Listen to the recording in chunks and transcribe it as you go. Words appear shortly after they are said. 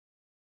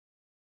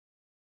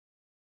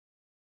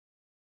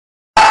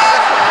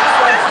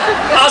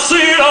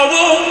said I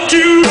want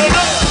you to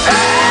know.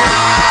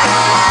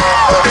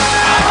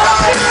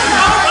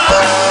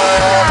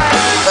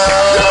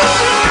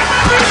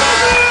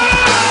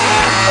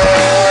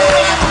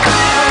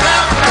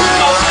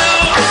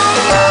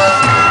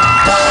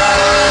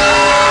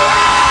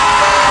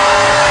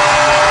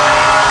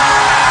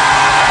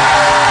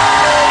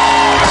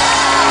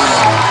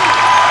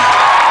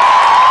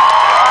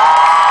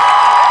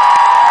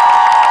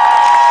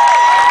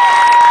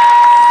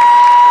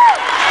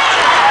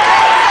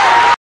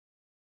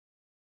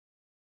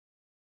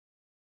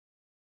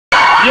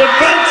 You've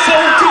been so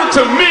good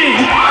to me.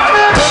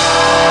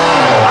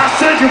 I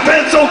said you've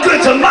been so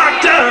good to my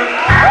girl.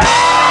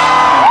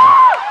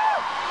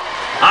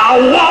 I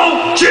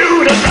want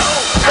you to know.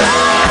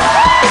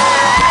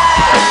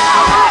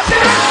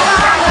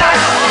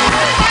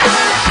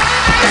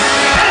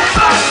 It's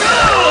so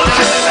good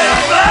to me,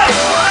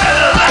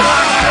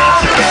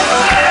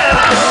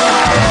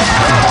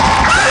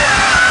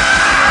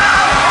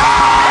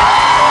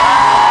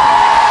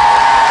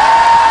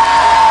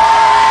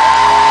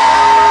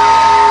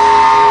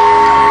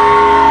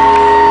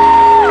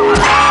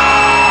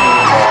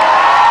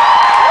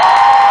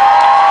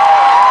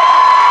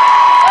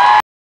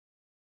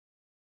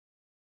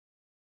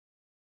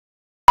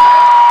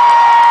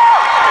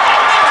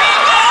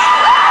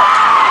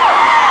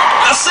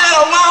 I said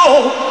I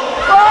want.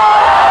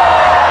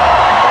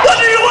 What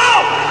do you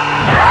want?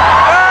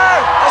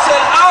 I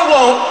said I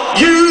want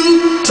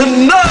you to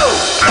know.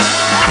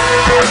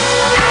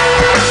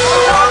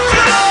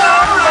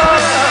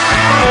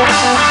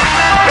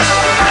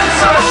 It's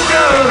so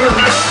good.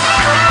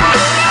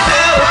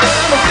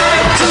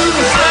 Everything to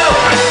myself.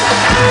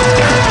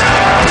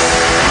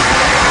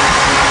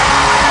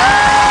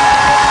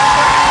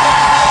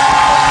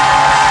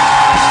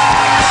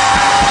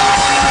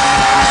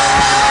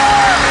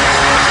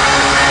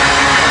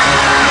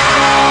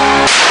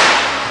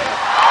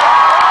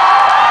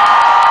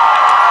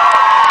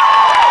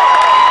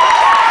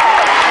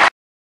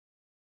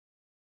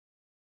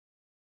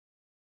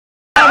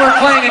 We're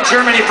playing in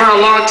Germany for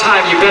a long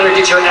time. You better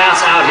get your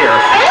ass out here.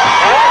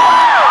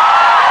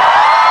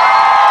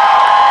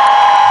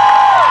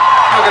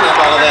 How can I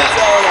follow that?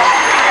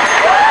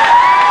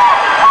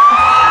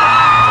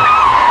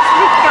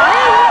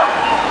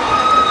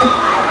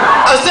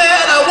 I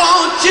said I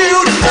want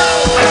you to know.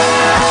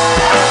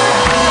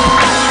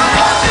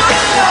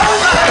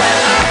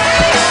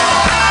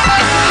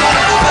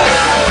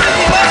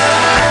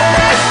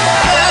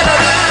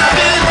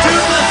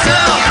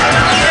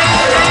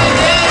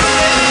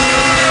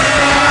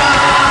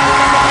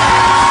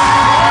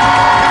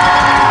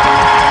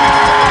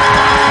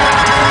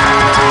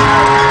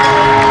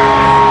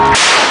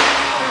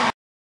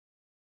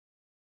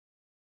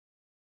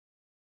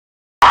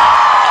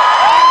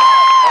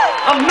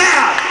 I'm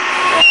mad.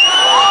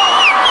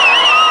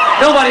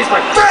 Nobody's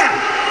my friend.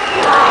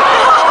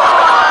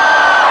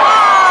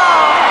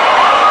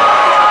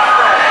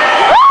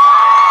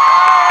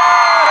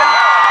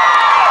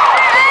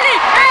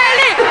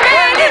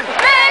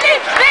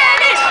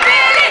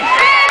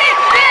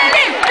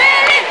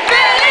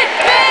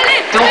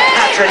 Don't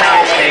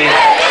patronize me.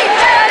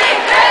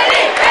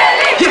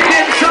 You've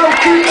been so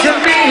good to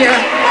me.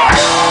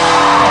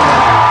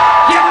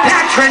 You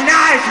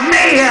patronize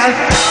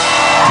me.